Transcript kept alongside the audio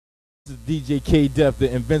is DJ K-Def,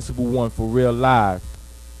 the invincible one, for real live.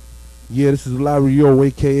 Yeah, this is Larry O,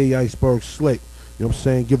 a.k.a. Iceberg Slick. You know what I'm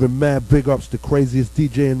saying? Giving mad big ups to craziest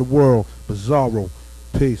DJ in the world, Bazarro.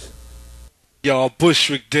 Peace. Y'all,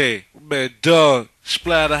 Bushwick Day. Man, Doug,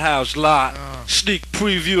 Splatterhouse live. Sneak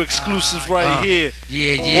preview exclusives right here.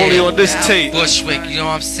 Yeah. Only on this tape. Bushwick, you know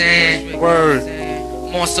what I'm saying? Word.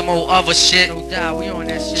 I'm on some old other shit. We on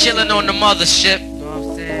that shit. Chilling on the mothership. You know what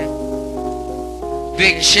I'm saying?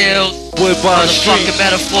 Big chills. Boy, by motherfucking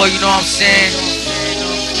metaphor, you know what I'm saying?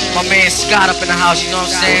 My man Scott up in the house, you know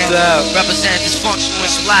what I'm saying? Representing dysfunctional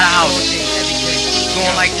in Splattahouse.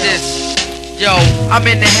 Going like this. Yo, I'm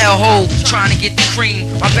in the hellhole, trying to get the cream.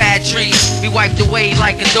 My bad dreams be wiped away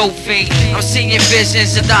like a dope fiend. I'm seeing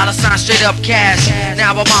visions, a dollar sign, straight up cash.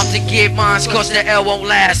 Now I'm out to get mines, cause the L won't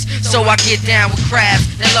last. So I get down with crabs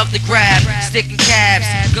that love to grab, sticking cabs,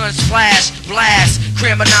 guns flash, blast.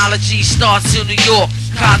 Criminology starts in New York.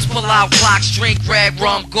 Cops pull out clocks, drink red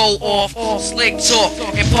rum, go off. Slick talk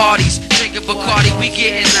and parties, drinking Bacardi, we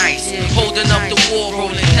getting nice. Holding up the wall,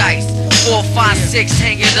 rolling dice. 4, 5, 6,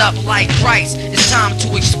 hang it up like Christ. It's time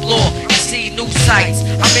to explore and see new sights.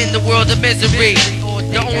 I'm in the world of misery.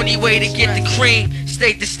 The only way to get the cream,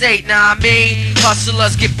 state to state, nah I mean.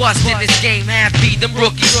 Hustlers get busted in this game, half beat them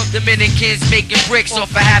rookies. Dominicans making bricks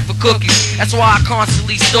off a half a cookie. That's why I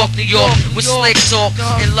constantly stalk New York with slick talk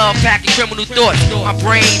and love packing criminal thoughts. My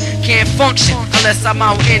brain can't function unless I'm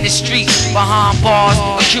out in the streets, behind bars,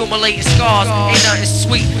 accumulating scars. Ain't nothing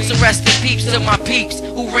sweet, so rest in peace to my peeps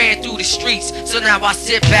who ran through the streets. So now I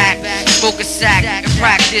sit back, smoke a sack, and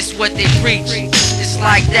practice what they preach. It's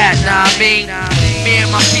like that, nah I mean. Me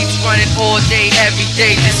and my peeps running all day, every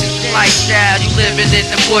day. This is the lifestyle, you living in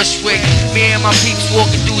the Bushwick. Me and my peeps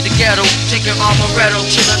walking through the ghetto, drinking amaretto,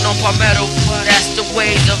 chilling on palmetto. That's the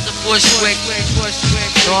ways of the Bushwick.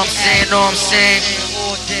 Know what I'm saying?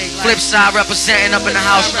 Flip side representing up in the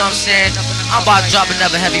house, you know what I'm saying? I'm about to drop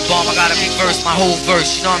another heavy bomb, I gotta reverse my whole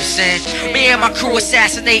verse, you know what I'm saying? Me and my crew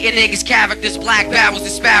assassinating niggas, characters, black barrels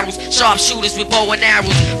and sparrows, sharp shooters with bow and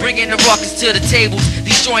arrows, bringing the ruckus to the tables,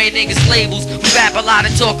 destroying niggas' labels. We rap a lot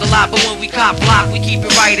and talk a lot, but when we cop block, we keep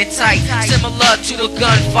it right and tight. Similar to a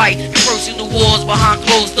gunfight, reversing the wars behind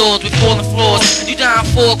closed doors with falling floors. You down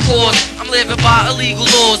for a cause, I'm living by illegal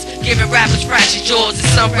laws, giving rappers fractured jaws and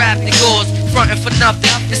some rap the gauze. Frontin' for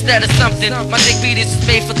nothing instead of something. My dick beaters is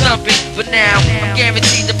made for thumping, but now I'm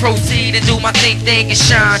guaranteed to proceed and do my thing and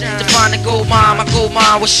shine. To find a gold mine, my gold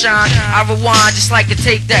mine will shine. I rewind just like a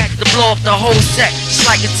tape deck to blow up the whole set, just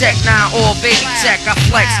like a Tech 9 or a baby tech. I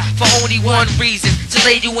flex for only one reason, to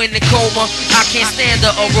lay you in the coma. I can't stand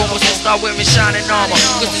the aroma, so start wearing shining armor.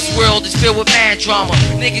 Cause this world is filled with mad drama.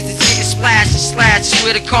 Niggas is getting splashed and slashed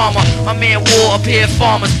with a karma. My man wore up here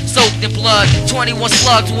farmers, soaked in blood. 21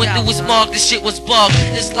 slugs went through his mug, this shit was bugged.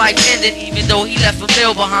 His life ended even though he left a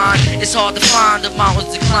mill behind. It's hard to find the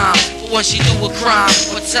mountains to climb, but once you do a crime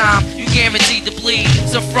for time, you guaranteed to bleed.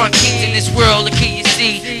 Some front kings in this world, the kid you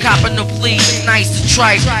see, copping the plea, nice to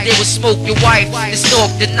tripe. They would smoke your wife and stalk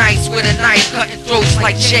the nights with a knife, cutting throats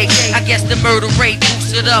like Jake. I guess the murder rate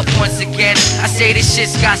boosted up once again. I say this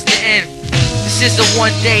shit's got to end. This is a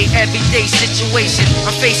one day, everyday situation.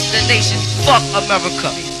 I'm facing the nation, fuck America.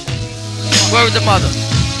 Word the mother.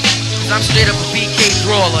 I'm straight up a BK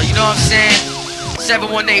brawler, you know what I'm saying?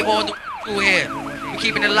 718 all the through here. We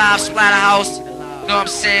keeping it live, Splattahouse. You know what I'm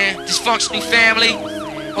saying? Dysfunctional family.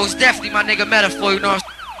 Most definitely my nigga metaphor, you know what I'm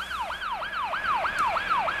saying?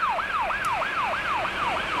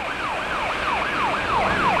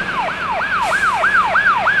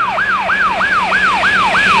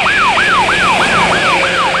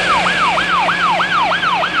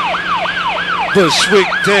 Bushwick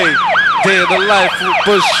Day. Day of the life with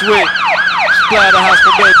Bushwick. Splatterhouse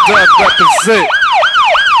for that Doug represent.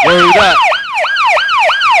 Word up.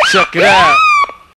 Check it out.